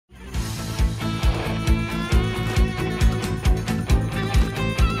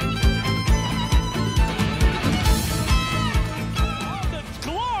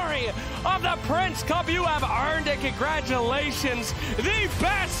congratulations, the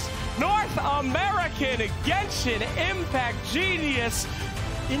best North American Genshin Impact Genius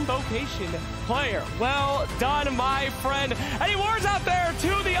Invocation player. Well done, my friend. Any words out there to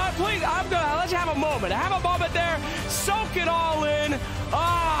the please, I'm gonna let you have a moment. Have a moment there. Soak it all in.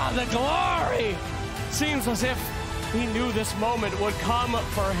 Ah, the glory. Seems as if he knew this moment would come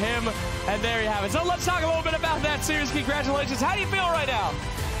for him. And there you have it. So let's talk a little bit about that series. Congratulations. How do you feel right now?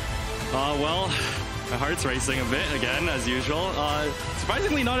 Well, my heart's racing a bit again, as usual.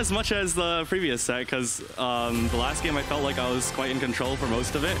 Surprisingly, not as much as the previous set, because the last game I felt like I was quite in control for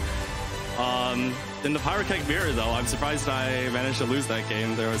most of it. In the Pyrokeg Mirror, though, I'm surprised I managed to lose that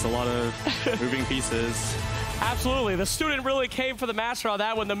game. There was a lot of moving pieces. Absolutely. The student really came for the master on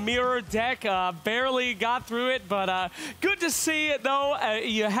that one. The mirror deck barely got through it, but good to see it, though.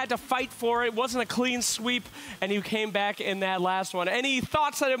 You had to fight for it. It wasn't a clean sweep, and you came back in that last one. Any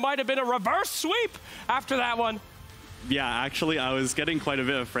thoughts that it might have been a reverse sweep after that one? Yeah, actually, I was getting quite a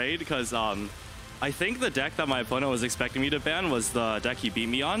bit afraid because I think the deck that my opponent was expecting me to ban was the deck he beat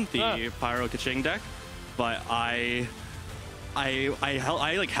me on, the Pyro Kaching deck. But I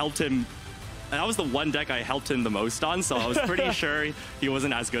like helped him. That was the one deck I helped him the most on, so I was pretty sure he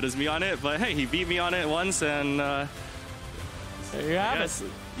wasn't as good as me on it. But hey, he beat me on it once, and there you have it.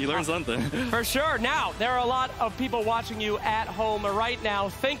 You learn something. For sure. Now, there are a lot of people watching you at home right now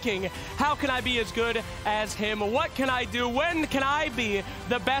thinking, how can I be as good as him? What can I do? When can I be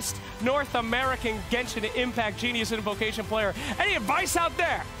the best North American Genshin Impact Genius Invocation player? Any advice out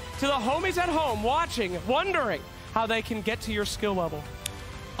there to the homies at home watching, wondering how they can get to your skill level?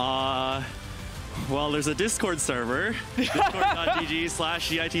 Well, there's a Discord server,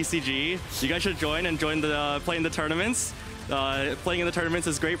 discord.gg/GITCG. You guys should join and play in the tournaments. Playing in the tournaments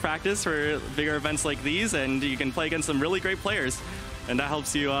is great practice for bigger events like these, and you can play against some really great players, and that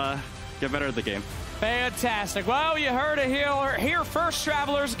helps you get better at the game. Fantastic. Well, you heard it here first,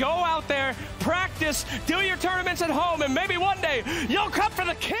 travelers. Go out there, practice, do your tournaments at home, and maybe one day you'll come for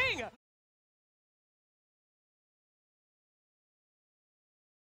the king.